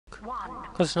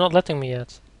Because it's not letting me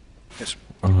yet. It's,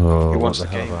 Oh, it wants what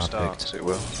the hell game have I starts, picked? it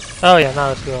will. Oh yeah, now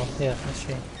it will. Yeah, I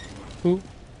see. Who?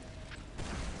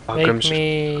 Oh, Make Grim's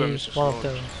me just one of launched.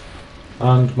 those.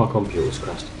 And my computer's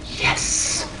crashed.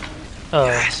 Yes! Oh,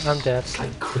 Yes. I'm dead. It's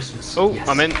like Christmas. Oh, Yes.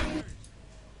 I'm in.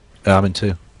 Yeah, I'm in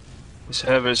too. The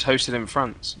server is hosted in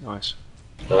France. Nice.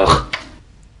 Ugh.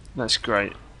 That's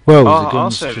great. Whoa, Oh, the our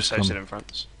gun's server's just hosted come. in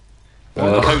France.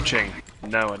 Want Ugh. coaching?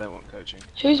 No, I don't want coaching.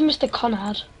 Who's Mr.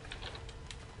 Conrad?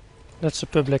 That's the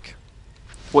public.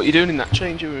 What are you doing in that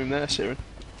changing room there, Siren?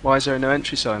 Why is there no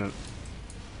entry sign up?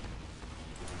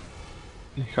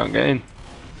 You can't get in.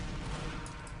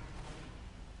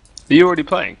 Are you already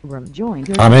playing? Room joined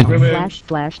your I'm in.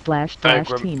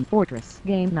 /// Team Fortress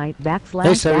Game Night /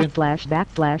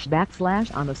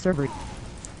 / on the server.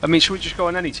 I mean, should we just go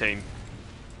on any team?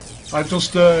 I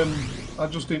just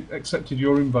accepted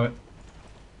your invite.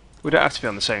 We don't have to be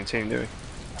on the same team, do we?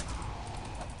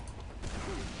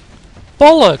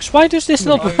 Bollocks! Why does this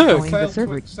not I work? Join the failed to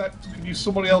server. accept. Can you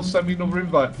somebody else send me another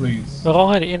invite, please? We're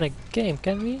already in a game,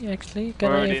 can we actually? Can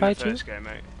We're I already invite in the you? first game,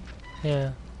 mate.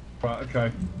 Yeah. Right,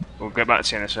 okay. We'll get back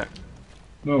to you in a sec.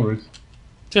 No worries.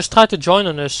 Just try to join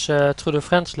on us through the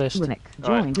friends list. Runic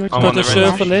Right. joined your I'm on the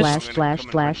server list. I'm gonna come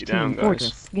and hunt you down, Team guys.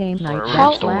 Fortress Game Night Or a / on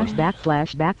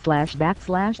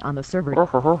the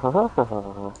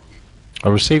server. I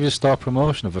received a star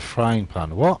promotion of a frying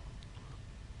pan. What?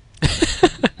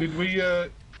 Did we?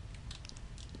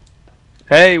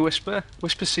 Hey, Whisper.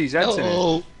 Whisper CZ in it.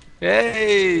 Hello.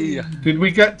 Yay! Did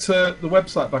we get the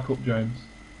website back up, James?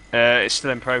 It's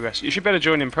still in progress. You should better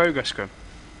join in progress, Grim.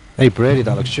 Hey Brady,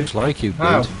 that looks just like you,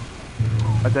 How? dude.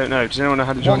 I don't know. Does anyone know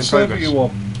how to join What in server progress? you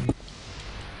on?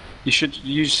 You should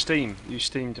use Steam. Use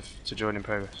Steam to join in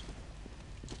progress.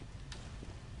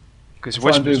 Because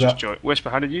Try and Whisper's do just that. joined. Whisper,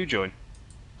 how did you join?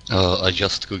 I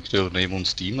just clicked your name on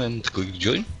Steam and clicked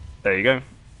join. There you go.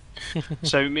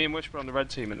 So me and Whisper are on the red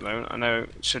team at the moment. I know.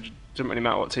 So it doesn't really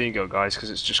matter what team you go, guys, because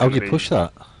it's just. How gonna do you be... push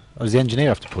that? Or does the engineer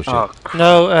have to push Oh, it?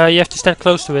 No, you have to stand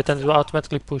close to it and it will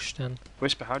automatically push then.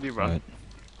 Whisper, how do you run?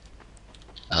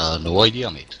 Right. No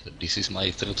idea, mate. This is my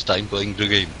third time playing the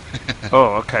game.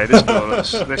 Oh, okay. This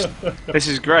this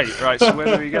is great. Right. So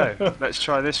where do we go? Let's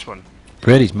try this one.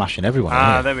 Brady's mashing everyone.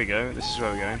 Ah, here. there we go. This is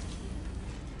where we're going.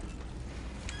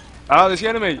 Ah, there's the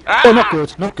enemy. Ah! Oh, not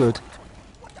good, not good.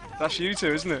 That's you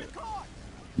two, isn't it?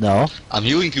 No. I'm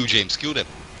healing you, James. Kill them.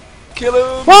 Kill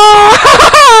him!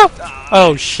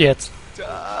 Oh shit.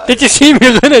 Did you see me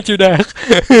run at you there?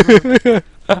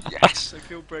 Yes, I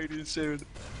killed Brady and Siren.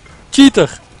 Cheater.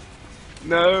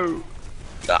 No.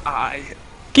 Die.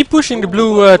 Keep pushing the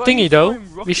blue why are thingy you though. throwing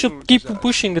We rocket should launchers keep at us?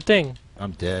 pushing the thing.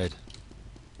 I'm dead.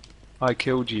 I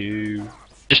killed you.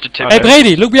 Just a tip. Hey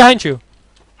Brady, look behind you.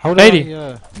 How do Brady.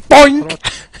 I, Boink!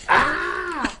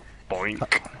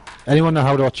 Boink. anyone know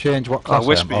how do I change what class Oh,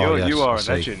 Whisper, I am? you yes, are I a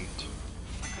see. legend.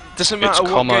 Doesn't It's matter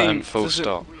what comma game. and full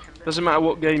stop. Doesn't matter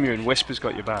what game you're in. Whisper's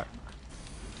got your back.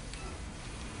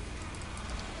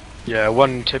 Yeah,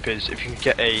 one tip is if you can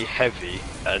get a heavy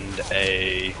and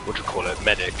a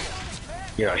medic,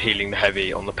 you know, healing the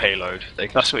heavy on the payload, they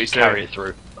can That's what he's carry doing. it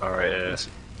through. Alright, yeah.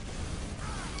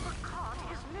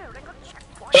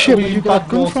 Shit, Are we where in you got bad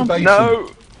gun water from? basin?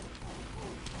 No.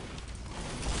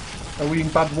 Are we in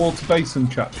bad water basin,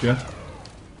 chaps? Yeah.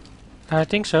 I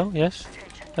think so, yes.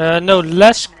 No,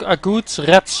 less a good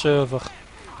red server.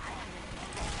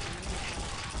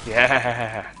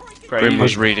 Yeah. Grim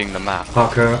was Brady. reading the map.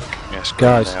 Parker. Yes,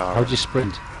 Grim, Guys, they are. how do you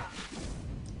sprint?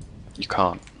 You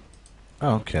can't.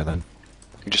 Oh, okay then.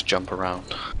 You can just jump around.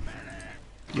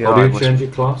 Yeah, How I do you was- change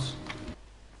your class?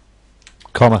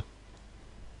 Comma.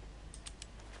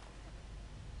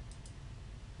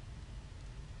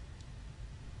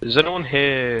 Does anyone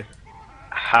here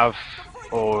have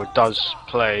or does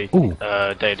play Ooh.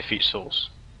 Day of Defeat Souls?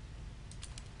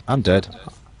 I'm dead.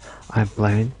 I'm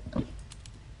playing.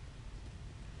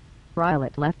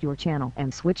 Violet left your channel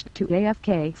and switched to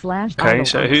AFK / Okay,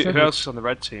 so who else is on the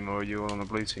red team, or are you all on the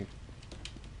blue team?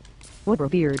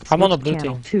 Woodbeard I'm on a switched blue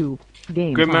channel team. to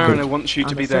Game Grim Time. Mariner wants you On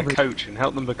to the be their server. coach and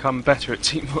help them become better at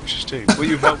Team Watchers too. Will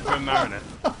you help Grim Mariner?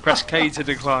 Press K to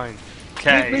decline.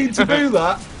 K. Didn't mean to do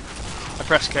that. I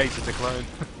press K to decline.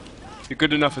 You're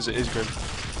good enough as it is, Grim.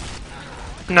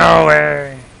 No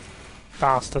way.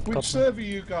 Bastard. Which got me. server are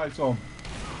you guys on?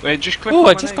 Wait, just click Ooh, on I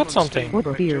my just name got on something. Steam.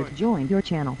 Woodbeard joined your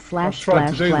channel / I've tried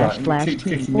to do that and it keeps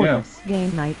Team kicking me out. Fortress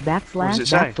Game Night / does it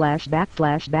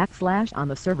say? on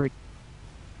the server.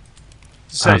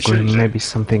 So it shouldn't say. Maybe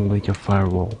something with your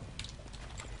firewall.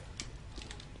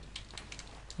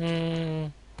 Hmm.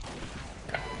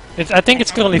 I think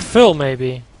it's currently full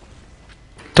maybe.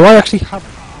 Do I actually have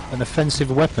an offensive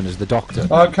weapon as the Doctor?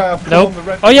 Okay, I've come Nope. on the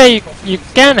red Oh yeah, you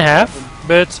can have,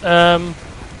 but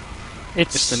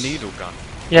It's the needle gun.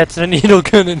 Yeah, it's a needle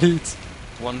gun indeed.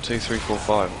 1, 2, 3, 4,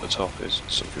 5 at the top is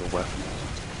sort of your weapon.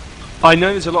 I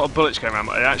know there's a lot of bullets going around,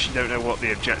 but I actually don't know what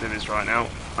the objective is right now.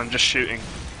 I'm just shooting.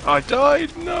 I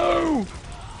died. No.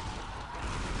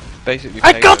 Basically,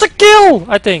 I got a kill,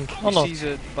 I think. You Or not? see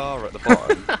the bar at the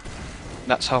bottom.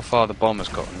 That's how far the bomb has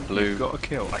gotten. Blue. Got a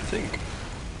kill, I think. Can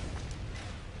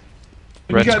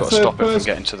you Red's get got to third stop it from person?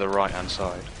 getting to the right hand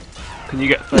side. Can you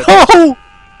get third? No!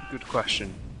 Good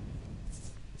question.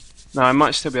 No, I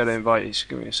might still be able to invite you. So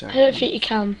give me a I second. don't think you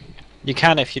can. You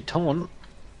can if you don't.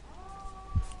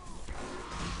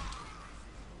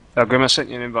 Oh, Grim, I sent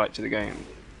you an invite to the game.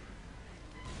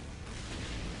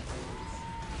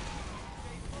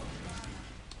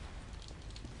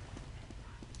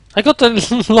 I got the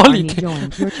lolly thing.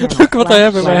 Look what I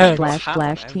have in my hand.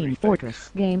 / Team Fortress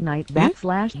Game Night / /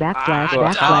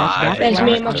 There's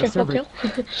me and my triple kill.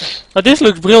 Oh, this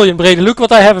looks brilliant, Brady. Look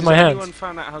what I have in my Has hand. anyone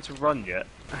found out how to run yet?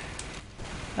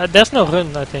 There's no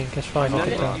run, I think, as far as I No,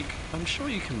 can tell. I'm sure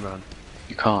you can run.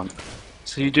 You can't.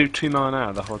 So you do 2 mile an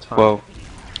hour the whole time? Well,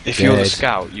 if you're the Dead.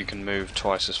 scout, you can move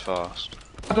twice as fast.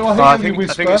 How do I Oh, I hear you, think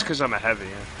Whisper? it's because I'm a heavy,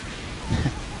 yeah.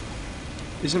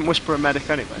 Isn't Whisper a medic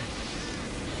anyway?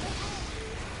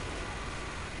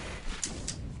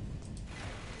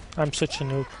 I'm such a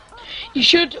noob. You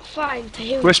should find to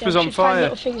heal Whisper's yourself, on you should find fire.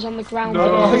 little things on the ground.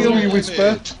 No, I hear you,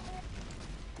 Whisper.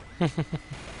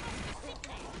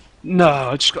 No,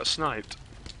 I just got sniped.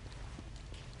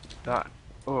 That.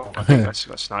 Oh, I think I just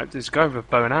got sniped. There's a guy with a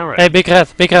bow and arrow. Hey, Big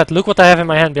Red, look what I have in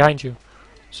my hand behind you.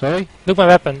 Sorry? Look my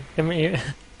weapon.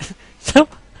 So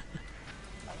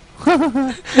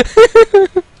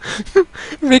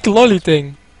big lolly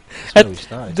thing. That's where we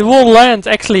started. The whole land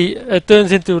actually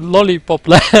turns into lollipop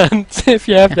land if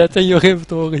you have that in your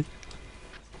inventory.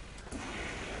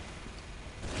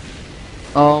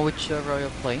 Oh, which server are you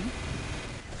playing?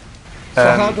 So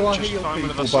how do I just heal find one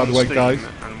of people, us by on the way, Steam guys?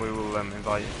 And we will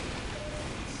invite you.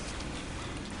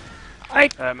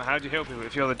 How do you heal people?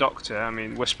 If you're the doctor, I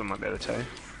mean, Whisper might be able to tell you.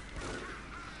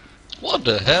 What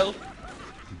the hell?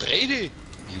 Brady?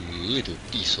 You little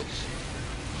piece of...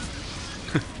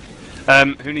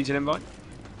 Who needs an invite?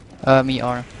 Me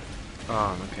are.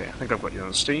 Oh, okay. I think I've got you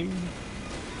on Steam.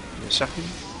 Give me a second.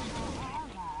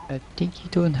 I think you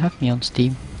don't have me on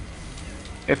Steam.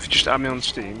 If you just add me on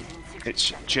Steam,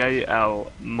 it's JL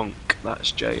Monk.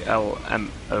 That's JLMONCK.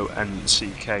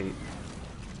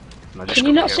 And I just Can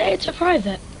you got not killed. set it to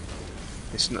private?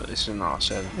 It's not. It's in our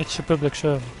server. It's a public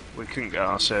server. We couldn't get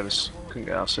our service. Couldn't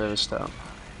get our service set up.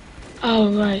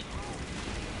 Oh, right.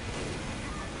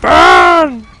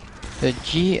 Burn! The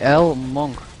GL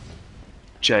Monk.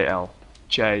 JLMONCK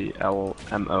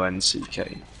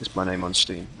is my name on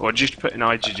Steam. Or just put in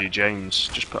IGG James.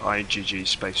 Just put IGG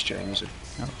space James in.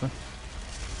 Okay.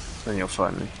 Then you'll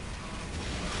find me.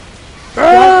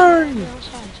 Burn!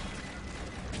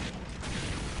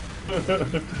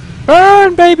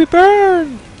 Burn, baby,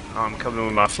 burn! I'm coming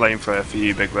with my flamethrower for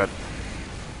you, Big Red.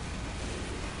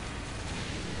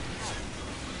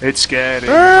 It's scary.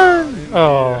 Burn!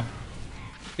 Oh.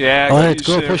 Yeah, Oh, got let's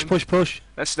you go, soon. push.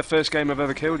 That's the first game I've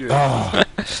ever killed you. in. Oh,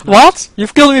 What?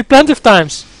 You've killed me plenty of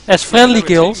times. As friendly They were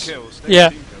team kills. kills. They were Yeah,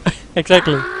 team kills.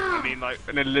 exactly. I mean, like,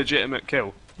 a legitimate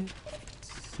kill.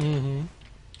 Mm-hmm.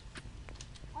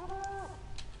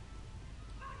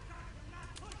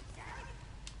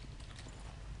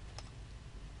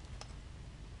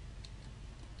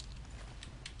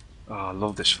 Oh, I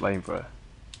love this flamethrower.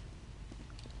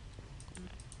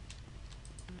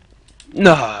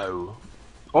 No!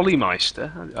 Ollie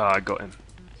Meister? Oh, I got him.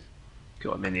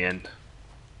 Got him in the end.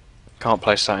 Can't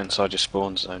place that inside your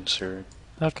spawn zone, so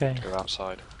Okay, you're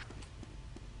outside.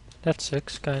 that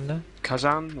sucks, kinda.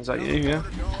 Kazan, is that you, yeah?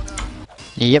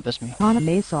 Yep, that's me.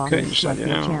 Anime saw Okay, his just let you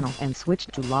your know. channel and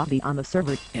switched to lobby on the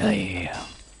server. Yeah.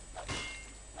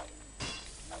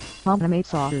 Anime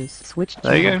Saucers switched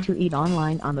There you channel go. to eat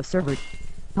online on the server.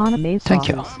 Anime Thank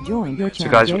you. Saucers joined your So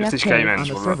channel guys, if this JFK game on ends,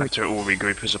 the we'll server. have to all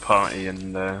regroup as a party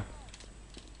and then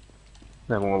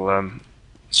we'll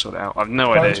sort it out. I've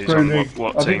no Thanks, idea who's on Brody.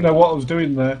 what I didn't team. know what I was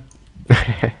doing there.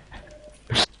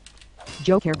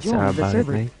 Joker Sorry joined the about it,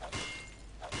 server. mate.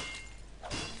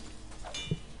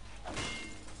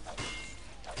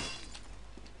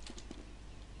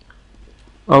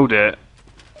 Oh dear.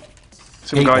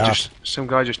 Some Eat guy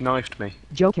that. just knifed me.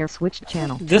 Joker switched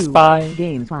channel The to spy.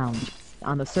 Games Lounge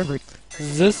on the server.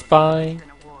 The spy.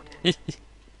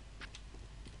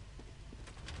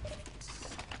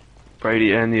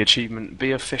 Brady earned the achievement,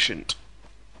 be efficient.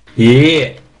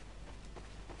 Yeah.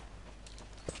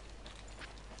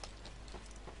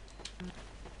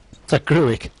 that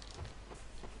Gruick?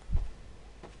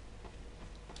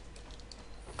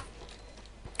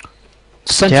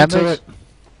 Sentry Damn it. turret.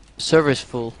 Server's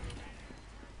full.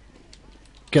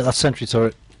 Get that sentry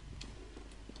turret.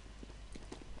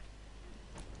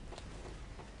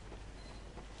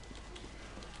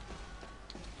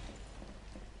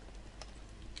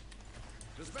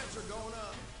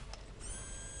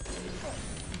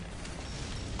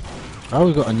 Oh,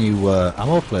 we've got a new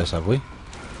ammo place, have we?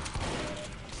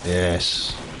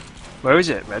 Yes. Where is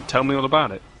it, Red? Tell me all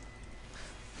about it.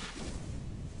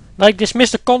 Like this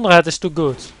Mr. Conrad is too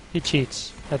good. He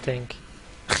cheats, I think.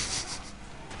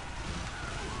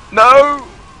 No!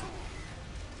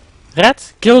 Red,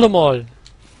 kill them all.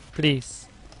 Please.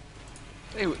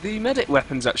 Hey, the medic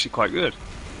weapon's actually quite good.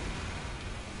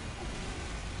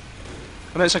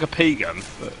 I know it's like a pea gun,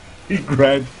 but... Eat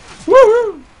Red.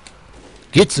 Woohoo!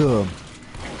 Get some!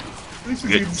 This is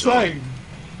Get insane.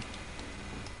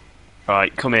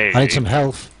 Right, come here. I need some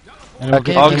health. Can you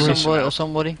give bring me some somebody or health.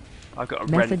 somebody? I've got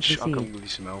a Message wrench. I'll come received. give you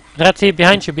some health. Red, here,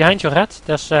 behind you, Red.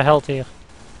 There's health here.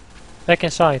 Back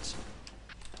inside.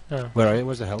 Oh. Where are you?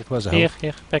 Where's the health? Where's the Here, health?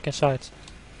 here, back inside.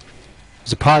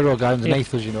 There's a pyro guy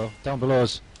underneath us, you know. Down below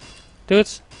us. Dude,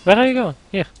 where are you going?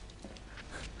 Here.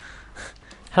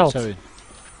 Health. Sorry.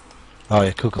 Oh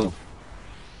yeah, cool.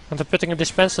 And I'm putting a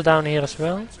dispenser down here as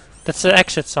well. That's the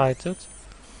exit side, dude.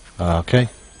 Okay.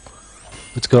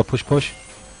 Let's go, push. Push.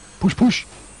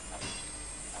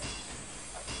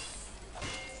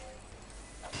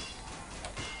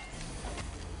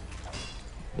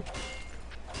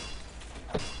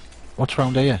 What's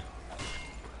round here?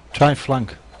 Try and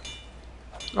flank.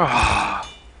 Ah.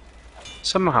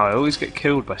 Somehow I always get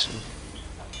killed by someone.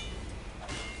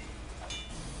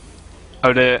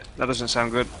 Oh dear, that doesn't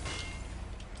sound good.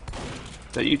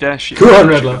 Don't you dare shoot. Go on,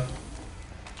 Redler.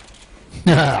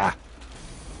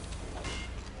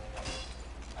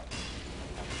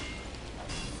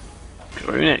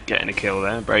 Grunit getting a kill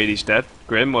there. Brady's dead.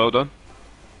 Grim, well done.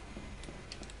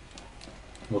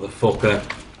 Motherfucker.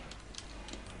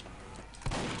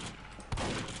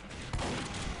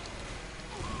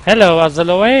 Hello,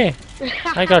 Azaloe!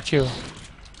 I got you.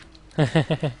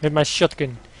 With my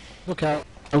shotgun. Look out.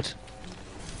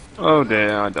 Oh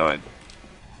dear, I died.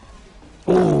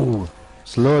 Ooh.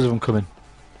 There's loads of them coming.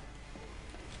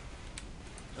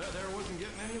 wasn't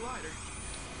getting any lighter.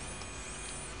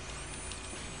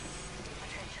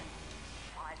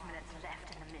 5 minutes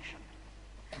left in the mission.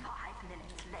 5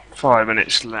 minutes left. 5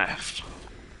 minutes left.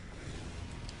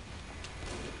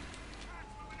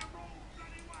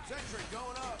 Sentry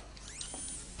going up.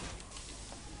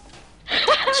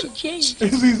 Jeez.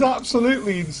 This is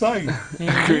absolutely insane.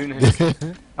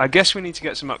 Grunit. I guess we need to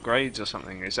get some upgrades or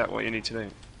something. Is that what you need to do?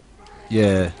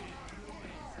 Yeah.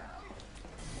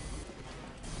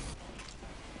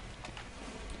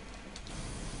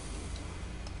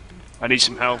 I need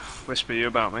some help. Whisper you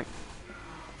about me.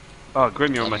 Oh,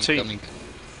 Grim, you're on my team. Coming.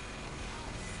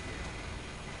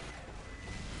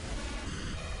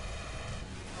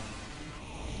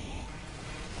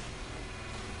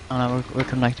 Oh no, we're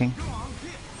connecting.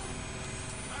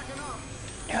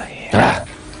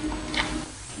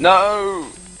 No!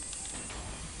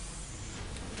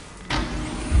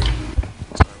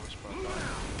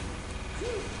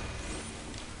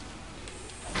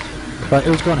 Right,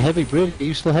 who's gone heavy, bro? Are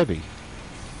you still heavy?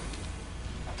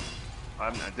 I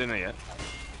haven't had dinner yet.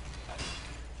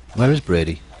 Where is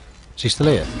Brady? Is he still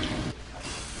here?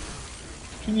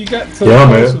 Can you get to Yeah,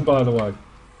 the mate. person, by the way?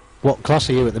 What class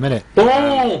are you at the minute?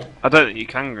 Oh! I don't think you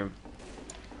can, Grim.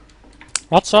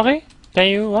 What, sorry? Can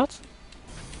you what?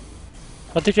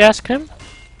 What did you ask him?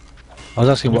 I was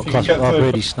asking what If you class. can get Oh, to-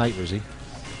 Brady's sniper, is he?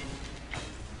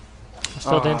 I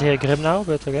still didn't hear Grim now,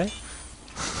 but okay.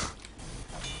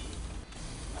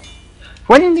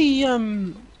 When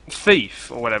the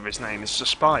thief, or whatever his name is, a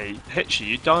spy, hits you,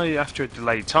 you die after a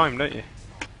delayed time, don't you?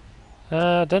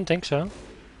 Don't think so.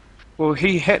 Well,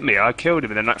 he hit me, I killed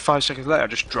him, and then like 5 seconds later I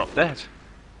just dropped dead.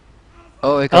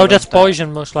 Oh, it Oh, got that's us down.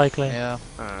 poison, most likely. Yeah.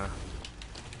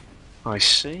 I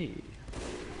see.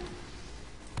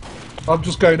 I'm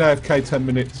just going AFK 10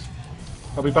 minutes.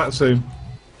 I'll be back soon.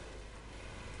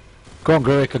 Go on,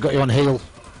 Greg, I got you on heal.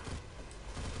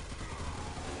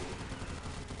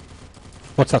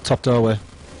 What's that top doorway?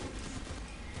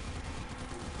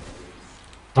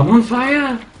 I'm on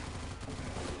fire!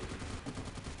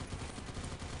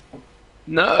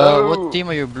 No! What team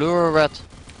are you, blue or red?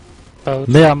 Both.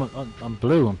 Me, I'm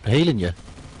blue, I'm healing you.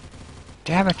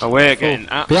 Damn it. Oh, we're getting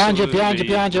Behind you, absolutely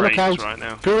behind you, look raped out! right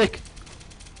now. Greg!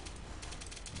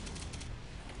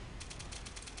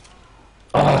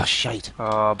 Oh, shite.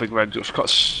 Oh, Big Red just got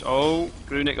oh,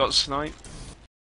 Grunit got sniped.